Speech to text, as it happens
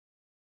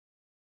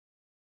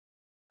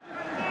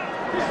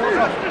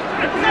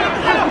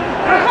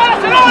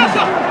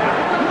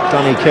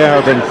Danny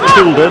Kerr been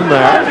pulled in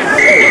there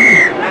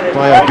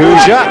by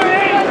Aguja,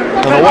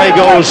 and away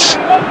goes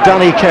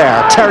Danny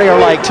Kerr,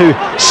 terrier-like, to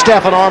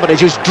Stefan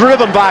Armitage, who's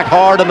driven back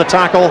hard in the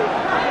tackle.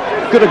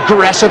 Good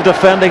aggressive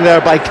defending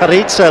there by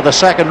Caritza, the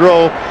second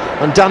row,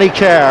 and Danny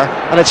Kerr,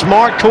 and it's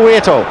Mark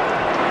Cueto.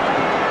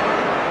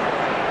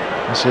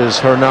 This is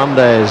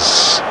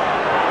Hernandez.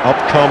 Up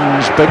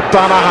comes Big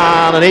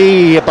Banahan, and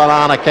he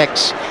banana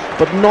kicks,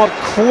 but not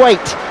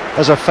quite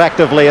as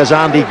effectively as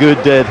Andy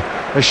Good did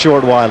a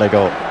short while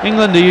ago.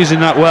 England are using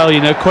that well,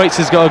 you know. Quates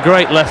has got a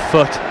great left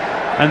foot,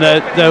 and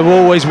they're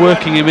always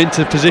working him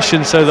into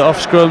position so that off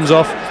scrums,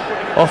 off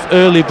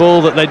early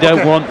ball that they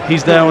don't want,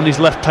 he's there on his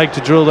left peg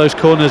to drill those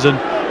corners, and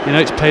you know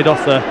it's paid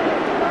off there.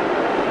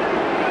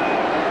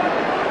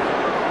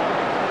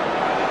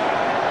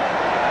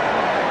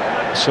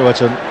 So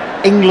it's an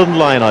England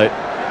line out.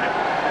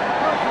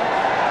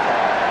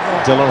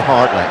 Dylan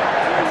Hartley.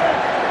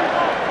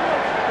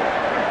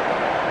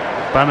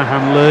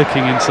 Banahan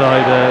lurking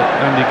inside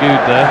Andy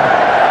Good there.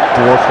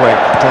 Borthwick,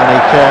 Danny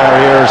Kerr,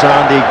 here's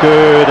Andy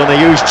Good, and they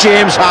use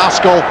James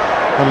Haskell,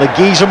 and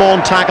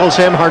Leguizamon tackles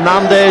him.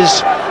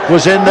 Hernandez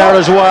was in there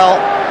as well.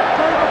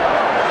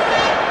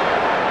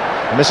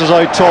 And this is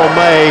out Tom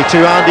May to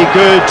Andy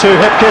Good, to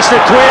hip kiss to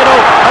Cueto,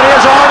 and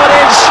here's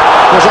Armitage.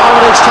 There's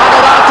Armitage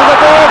tackled after the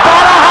ball.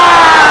 Banahan!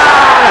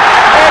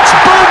 It's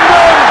boom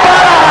boom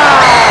Banahan,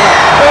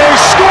 who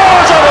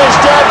scores on his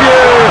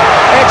debut.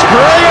 It's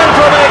brilliant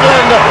from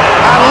England,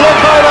 and look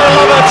how they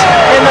love it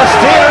in the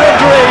theatre of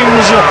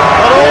dreams at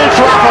Old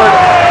Trafford.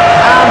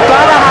 And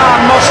Banahan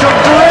must have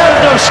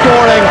dreamed of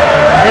scoring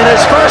in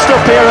his first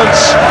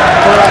appearance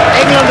for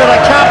England at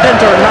a camp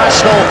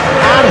international,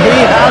 and he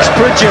has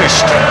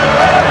produced.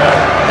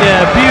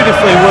 Yeah,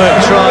 beautifully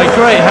worked try,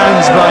 great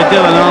hands by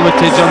Dylan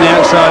Armitage on the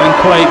outside and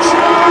Quates,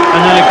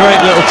 and then a great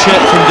little chip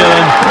from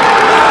Dylan.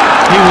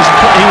 He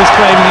was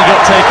claiming he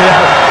got taken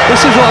out.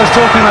 This is what I was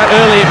talking about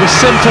earlier. It was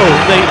simple.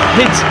 They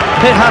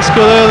hit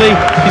Haskell early.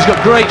 He's got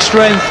great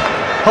strength,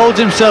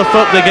 holds himself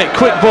up. They get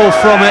quick ball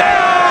from it,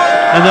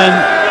 and then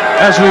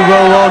as we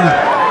roll on,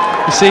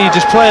 you see,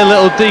 just play a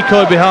little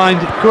decoy behind.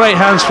 Great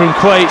hands from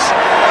Quates,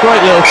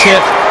 great little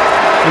chip,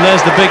 and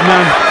there's the big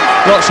man.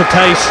 Lots of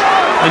pace,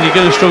 and you're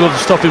going to struggle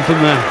to stop him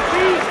from there.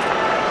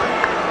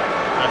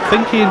 I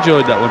think he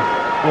enjoyed that one.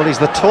 Well,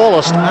 he's the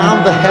tallest and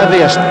the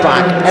heaviest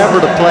back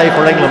ever to play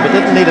for England, but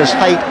didn't need his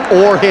height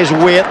or his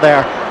weight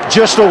there,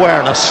 just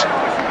awareness.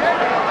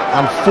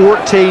 And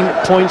 14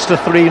 points to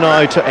 3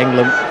 now to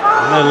England.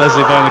 I know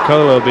Leslie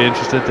Vanicola will be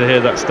interested to hear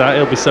that stat.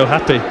 He'll be so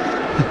happy.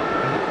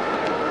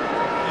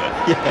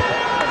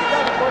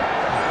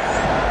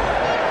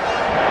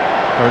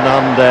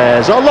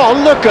 Hernandez. Oh,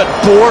 look at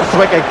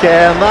Borthwick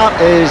again.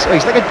 He's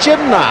like a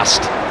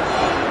gymnast.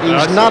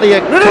 He's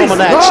Nadia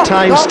Comaneci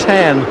times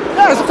 10.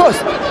 Yes, of course.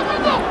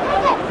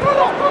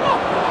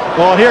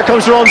 Oh, here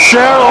comes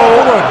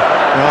Roncero,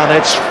 and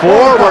it's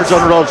forwards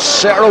on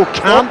Roncero.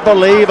 Can't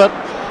believe it.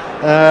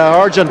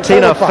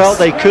 Argentina felt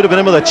they could have been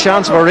in with a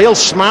chance of a real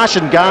smash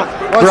and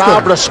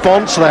grab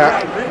response there.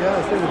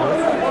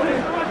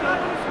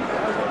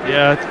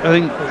 Yeah, I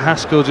think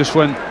Haskell just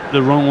went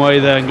the wrong way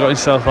there and got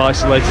himself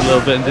isolated a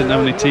little bit and didn't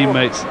have any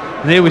teammates.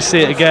 And here we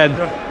see it again.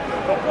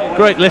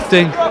 Great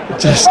lifting,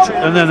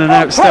 and then an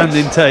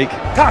outstanding take.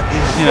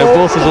 You know,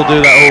 Borthers will do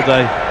that all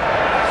day.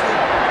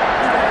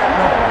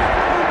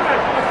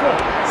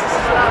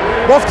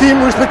 Both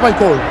team respect my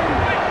call.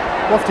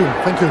 Both team,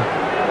 thank you.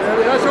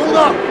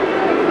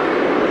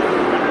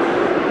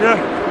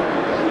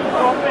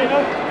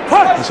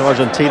 This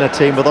Argentina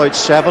team without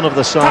 7 of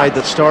the side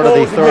that started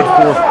the 3rd,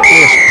 4th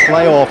place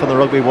playoff in the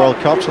Rugby World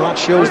Cup, so that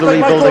shows the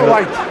rebuilding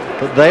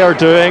that they are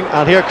doing.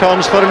 And here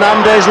comes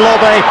Fernandez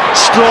Lobe,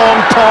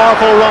 strong,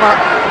 powerful runner.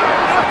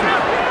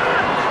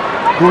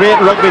 Great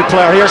rugby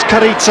player. Here's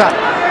Caritza.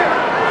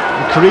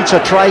 And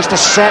Caritza tries to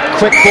set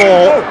quick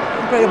ball.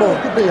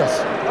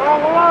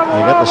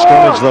 You get the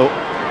scrimmage though.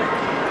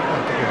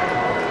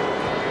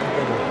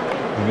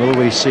 And will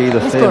we see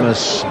the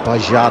famous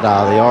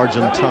Bajada, the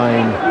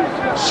Argentine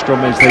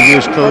scrimmage they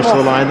use close to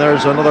the line?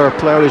 There's another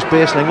player who's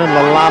based in England,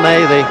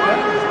 Lalane,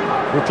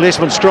 the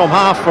replacement scrum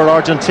half for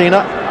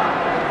Argentina.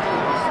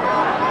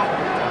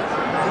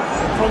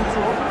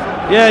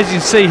 Yeah, as you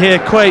can see here,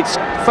 Quates,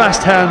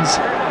 fast hands.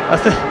 I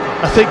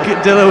think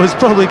Dilla was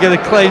probably going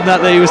to claim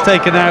that he was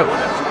taken out,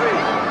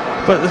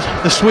 but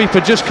the sweeper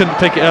just couldn't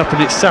pick it up,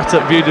 and it sat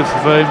up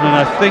beautifully for him, and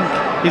I think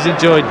he's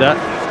enjoyed that.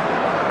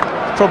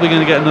 He's probably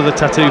going to get another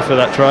tattoo for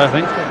that try, I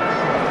think.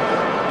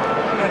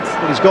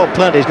 He's got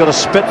plenty. He's got a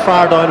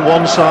Spitfire down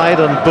one side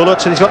and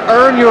bullets, and he's got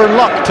 "Earn Your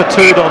Luck"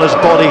 tattooed on his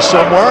body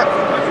somewhere,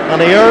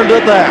 and he earned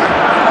it there.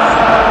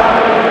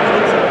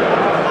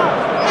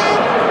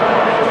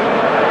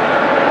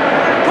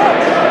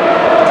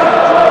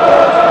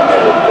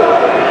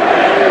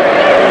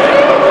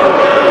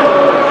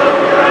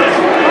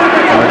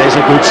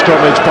 A good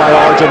scrimmage by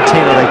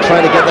Argentina. They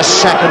try to get the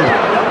second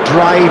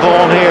drive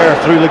on here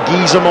through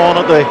Leguizamon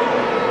at the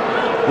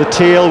the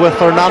tail with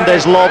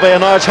Fernandez lobby,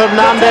 and now it's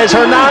Hernandez.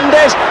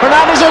 Hernandez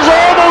is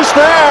almost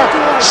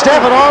there.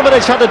 Stefan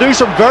Armitage had to do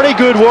some very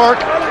good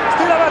work,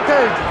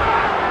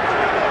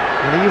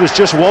 and he was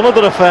just one of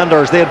the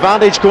defenders. The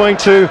advantage going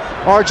to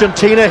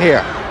Argentina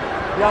here.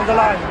 Behind the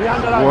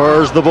line.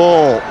 Where's the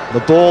ball? The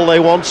ball they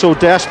want so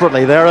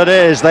desperately. There it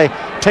is. They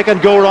pick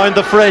and go round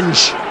the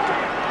fringe,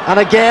 and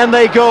again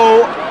they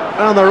go,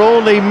 and they're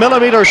only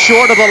millimetres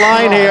short of the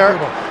line here.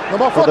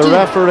 But the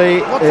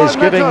referee is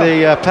giving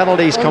the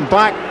penalties come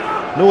back.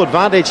 No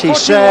advantage, he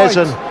says,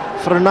 and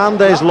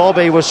Fernandez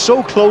lobby was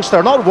so close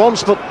there, not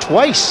once but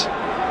twice.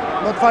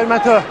 Not 5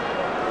 metres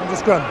on the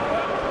scrum.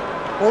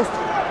 Post.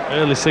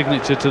 Early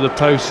signature to the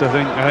post. I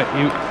think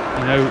you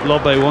know,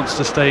 Lobbe wants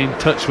to stay in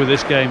touch with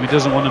this game. He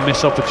doesn't want to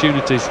miss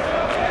opportunities.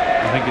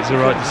 I think it's the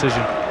right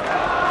decision.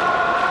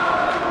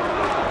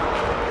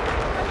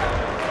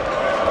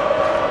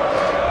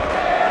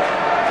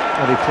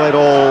 And he played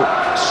all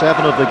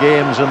 7 of the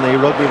games in the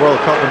Rugby World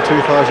Cup in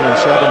 2007,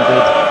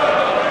 did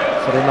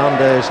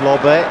Fernandez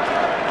Lobbe.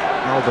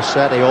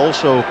 Albacete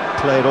also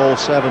played all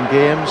 7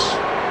 games.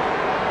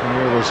 And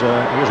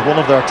here's one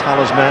of their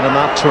talisman in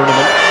that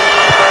tournament.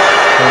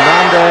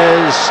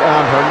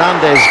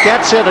 Hernandez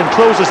gets it and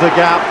closes the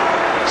gap.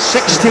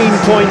 16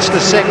 points to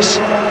 6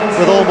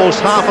 with almost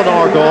half an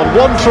hour gone.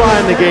 1 try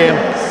in the game,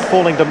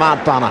 falling to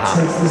Matt Banahan.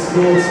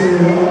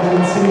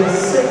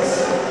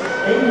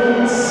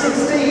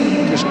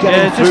 Just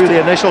getting through the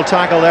initial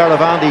tackle there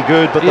of Andy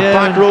Good, but the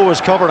back row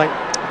was covering.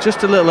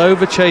 Just a little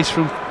over chase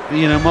from,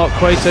 you know, Mark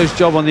Cueto's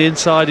job on the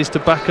inside is to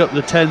back up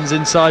the 10s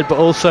inside, but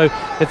also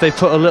if they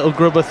put a little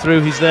grubber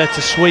through, he's there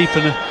to sweep,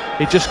 and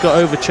he just got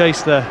over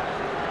chased there.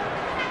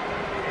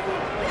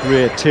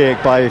 Great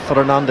take by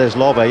Fernandez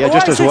Lobbe. Yeah,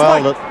 just as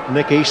well that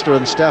Nick Easter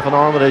and Stefan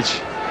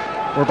Armitage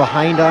were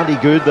behind Andy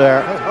Good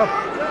there.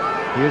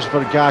 Here's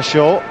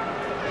Vergasio.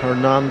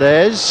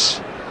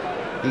 Hernandez.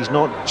 He's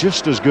not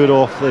just as good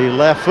off the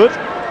left foot.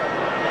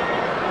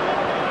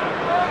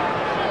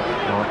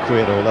 Mark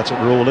Cueto lets it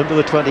roll into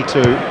the 22.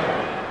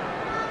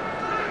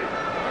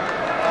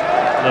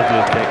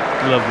 Lovely kick,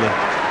 lovely.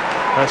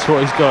 That's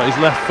what he's got. His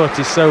left foot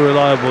is so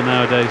reliable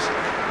nowadays.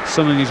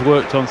 Something he's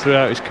worked on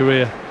throughout his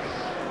career.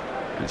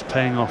 It's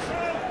paying off.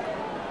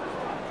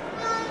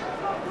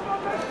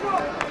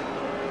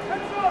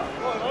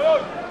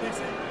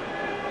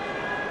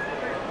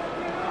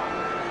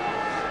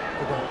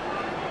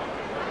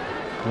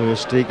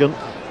 Lewis Deacon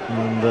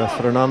and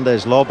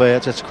Fernandez Lobbe.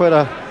 It's quite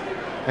a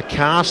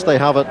cast they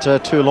have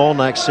at Toulon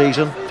next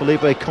season.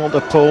 Felipe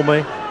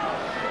Contepome,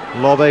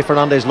 Lobbe,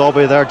 Fernandez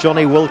Lobbe there,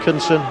 Johnny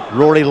Wilkinson,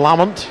 Rory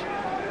Lamont.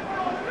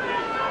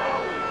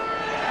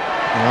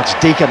 And that's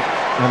Deacon.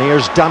 And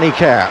here's Danny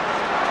Kerr.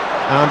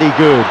 Andy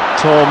Good,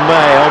 Tom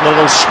May on the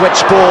little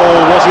switch ball.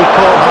 Was he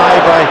caught high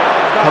by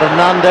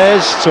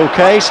Hernandez? It's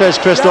okay, says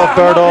Christophe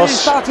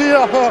Berdos.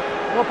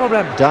 No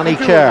problem. Danny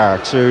Kerr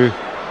to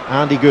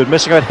Andy Good,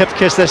 missing out hip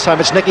kiss this time.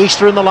 It's Nick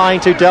Easter in the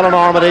line to Dylan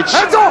Armitage.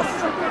 Hands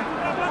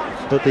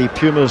off! But the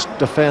Pumas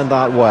defend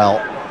that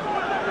well.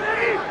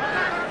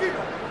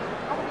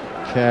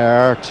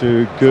 Kerr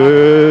to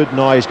Good.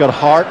 Now he's got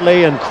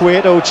Hartley and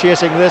Cueto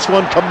chasing this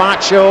one.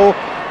 Camacho,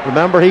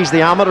 remember he's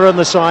the amateur on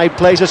the side,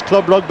 plays his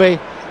club rugby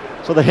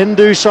for the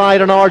Hindu side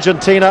in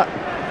Argentina.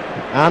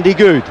 Andy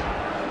Good,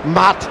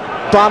 Matt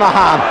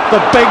Banahan, the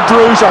big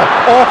bruiser,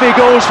 off he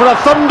goes for a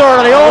thunder,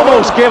 and he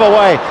almost gave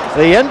away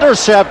the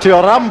intercept to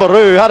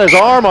Arambaru. Had his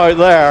arm out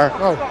there,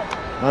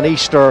 and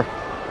Easter,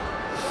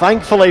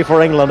 thankfully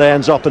for England,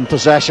 ends up in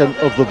possession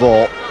of the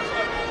ball.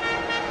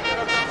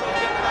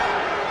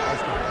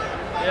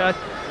 Yeah,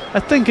 I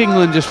think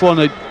England just want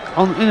to,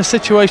 in a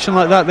situation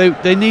like that,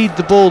 they need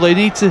the ball. They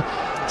need to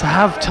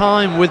have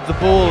time with the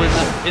ball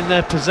in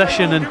their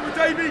possession, and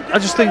I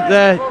just think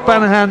there,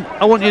 Banahan,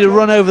 I want you to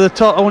run over the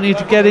top. I want you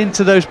to get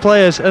into those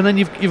players, and then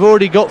you've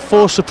already got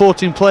 4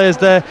 supporting players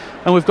there,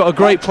 and we've got a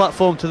great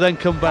platform to then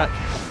come back.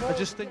 I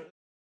just think.